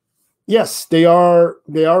 Yes, they are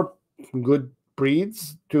good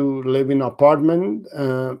breeds to live in apartment,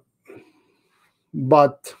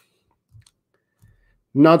 but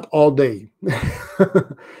not all day.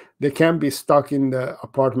 They can't be stuck in the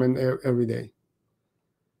apartment every day.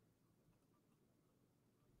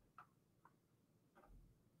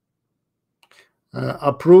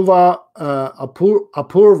 Apurva,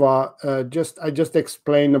 I just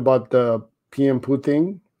explained about the PM2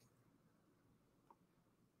 thing.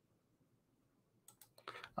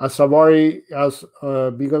 Savari, as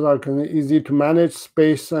beagles are easy to manage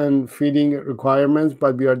space and feeding requirements,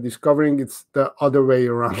 but we are discovering it's the other way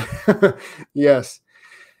around. Yes,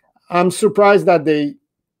 I'm surprised that they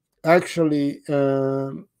actually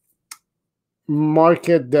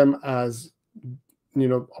market them as,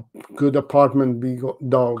 good apartment beagle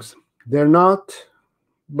dogs. They're not,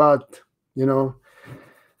 but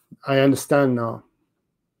I understand now.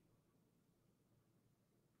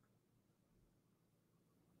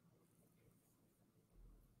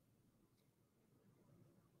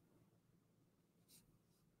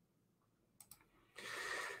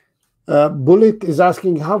 Bullet is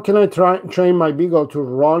asking, how can I train my beagle to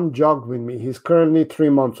run, jog with me? He's currently 3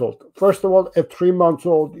 months old. First of all, at 3 months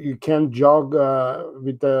old, you can't jog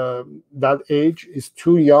with that age. It's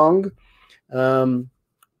too young. It's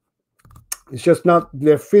just not,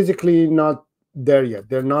 they're physically not there yet.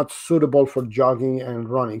 They're not suitable for jogging and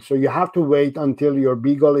running. So you have to wait until your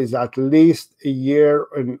beagle is at least a year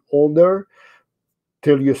and older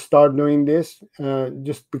till you start doing this,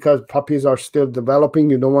 just because puppies are still developing.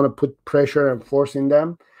 You don't want to put pressure and force in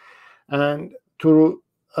them. And to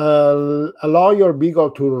allow your beagle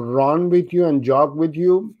to run with you and jog with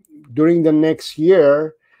you during the next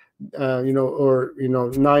year, or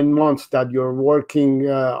 9 months that you're working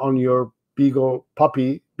on your beagle,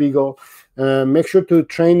 make sure to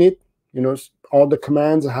train it. All the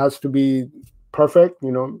commands has to be perfect.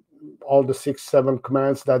 All the 6-7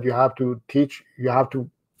 commands that you have to teach, you have to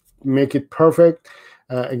make it perfect.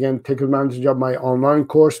 Again, take advantage of my online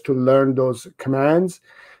course to learn those commands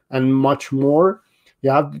and much more. You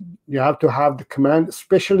have to have the command,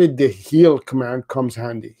 especially the heel command comes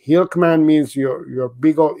handy. Heel command means your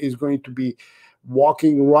beagle is going to be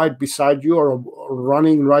walking right beside you or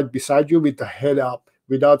running right beside you with the head up,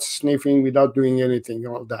 without sniffing, without doing anything,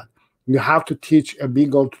 all that. You have to teach a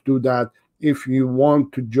beagle to do that if you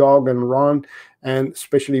want to jog and run, and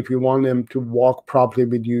especially if you want them to walk properly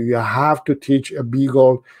with you. You have to teach a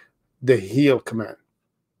beagle the heel command.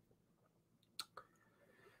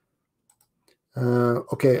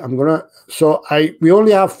 Okay, we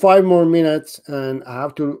only have 5 more minutes, and I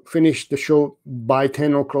have to finish the show by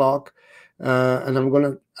 10 o'clock, and I'm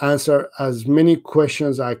gonna answer as many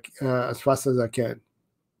questions as fast as I can.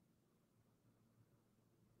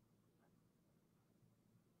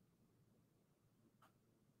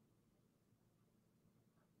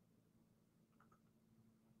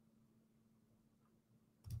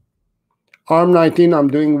 Arm 19, I'm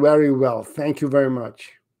doing very well. Thank you very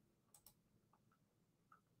much.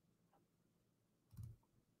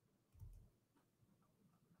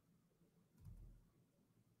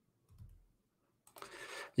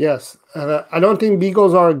 Yes, I don't think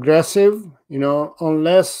beagles are aggressive,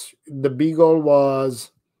 unless the beagle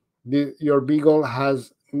was your beagle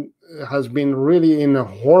has been really in a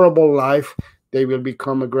horrible life. They will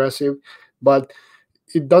become aggressive, but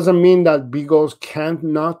it doesn't mean that beagles can't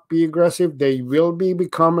not be aggressive. They will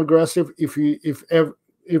become aggressive if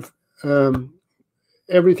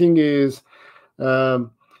everything is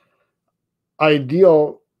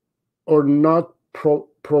ideal or not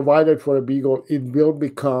provided for a beagle. It will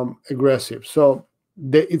become aggressive. So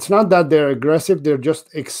it's not that they're aggressive, they're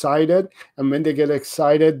just excited, and when they get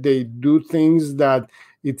excited they do things that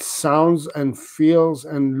it sounds and feels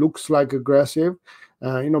and looks like aggressive,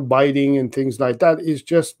 biting and things like that. It's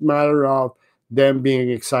just a matter of them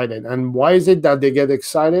being excited. And why is it that they get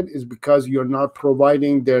excited? Is because you're not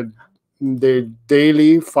providing their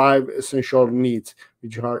daily 5 essential needs,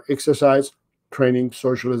 which are exercise, training,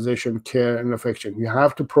 socialization, care, and affection. You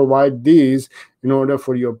have to provide these in order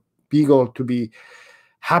for your beagle to be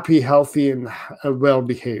happy, healthy, and well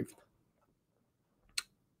behaved.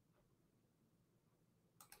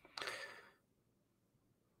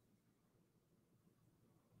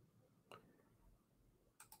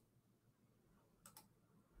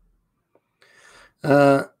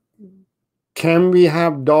 Can we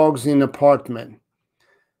have dogs in apartment?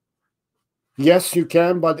 Yes, you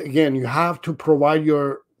can, but again, you have to provide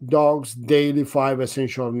your dogs daily 5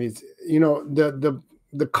 essential needs. The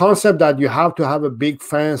concept that you have to have a big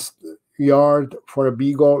fenced yard for a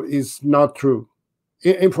beagle is not true.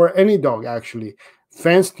 And for any dog, actually,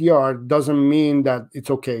 fenced yard doesn't mean that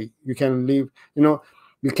it's okay. You can leave. You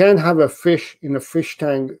can't have a fish in a fish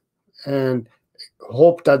tank and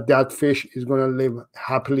hope that fish is going to live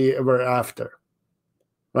happily ever after,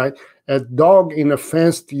 right? A dog in a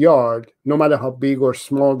fenced yard, no matter how big or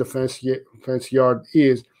small the fenced yard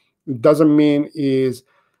is, it doesn't mean is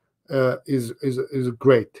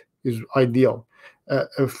great, is ideal.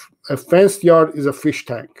 A fenced yard is a fish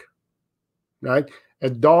tank, right? A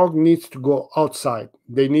dog needs to go outside.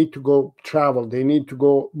 They need to go travel. They need to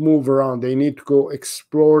go move around. They need to go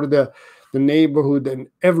explore the neighborhood and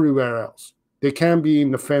everywhere else. They can't be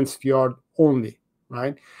in the fenced yard only,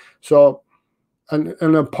 right? So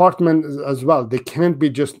an apartment as well. They can't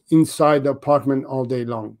be just inside the apartment all day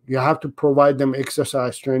long. You have to provide them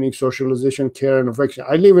exercise, training, socialization, care, and affection.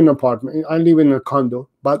 I live in an apartment. I live in a condo,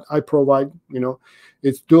 but I provide,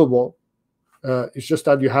 it's doable. It's just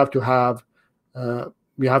that you have to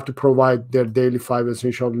provide their daily 5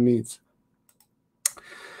 essential needs.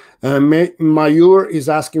 Mayur is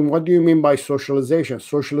asking, what do you mean by socialization?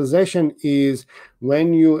 Socialization is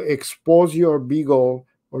when you expose your beagle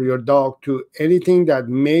or your dog to anything that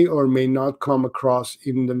may or may not come across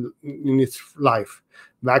in its life.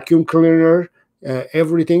 Vacuum cleaner,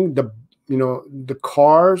 everything, the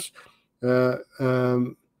cars,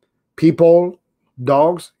 people,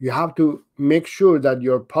 dogs. You have to make sure that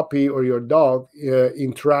your puppy or your dog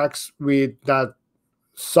interacts with that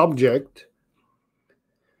subject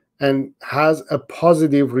and has a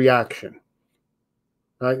positive reaction,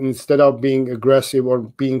 right? Instead of being aggressive or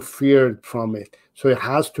being feared from it. So it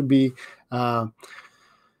has to be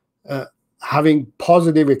having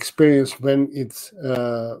positive experience when it's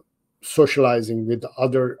socializing with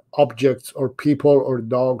other objects or people or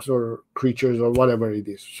dogs or creatures or whatever it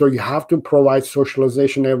is. So you have to provide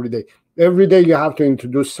socialization every day. Every day you have to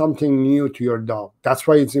introduce something new to your dog. That's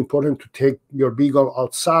why it's important to take your beagle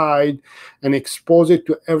outside and expose it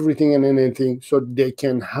to everything and anything so they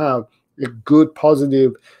can have a good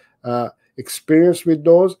positive experience with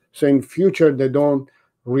those, so in future they don't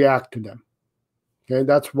react to them. Okay,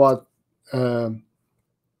 that's what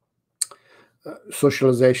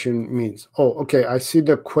socialization means. Oh, okay, I see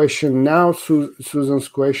the question now, Susan's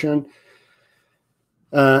question,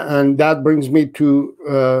 and that brings me to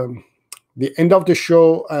the end of the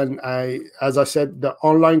show. And as I said, the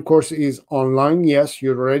online course is online. Yes,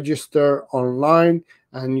 you register online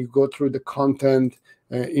and you go through the content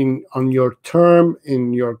on your term,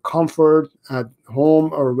 in your comfort, at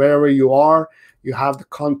home or wherever you are. You have the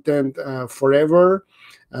content forever.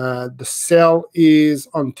 The sale is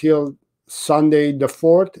until Sunday the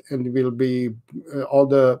 4th, and will be all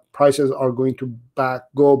the prices are going to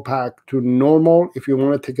go back to normal. If you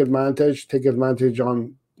want to take advantage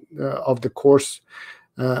on of the course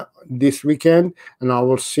this weekend, and I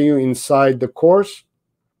will see you inside the course.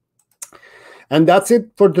 And that's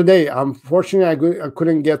it for today. Unfortunately, I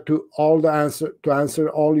couldn't get to answer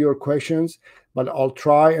all your questions, but I'll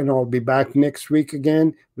try, and I'll be back next week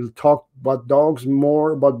again. We'll talk about dogs,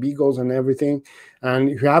 more about beagles and everything. And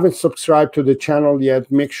if you haven't subscribed to the channel yet,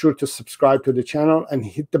 make sure to subscribe to the channel and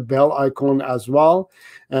hit the bell icon as well,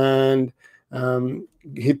 and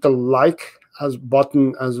hit the like as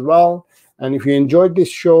button as well. And if you enjoyed this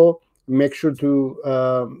show, make sure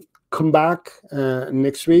to come back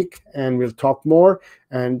next week, and we'll talk more.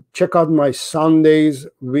 And check out my Sundays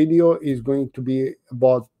video. Is going to be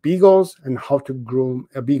about beagles and how to groom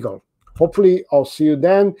a beagle. Hopefully I'll see you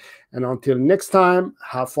then, and until next time,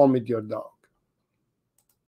 have fun with your dog.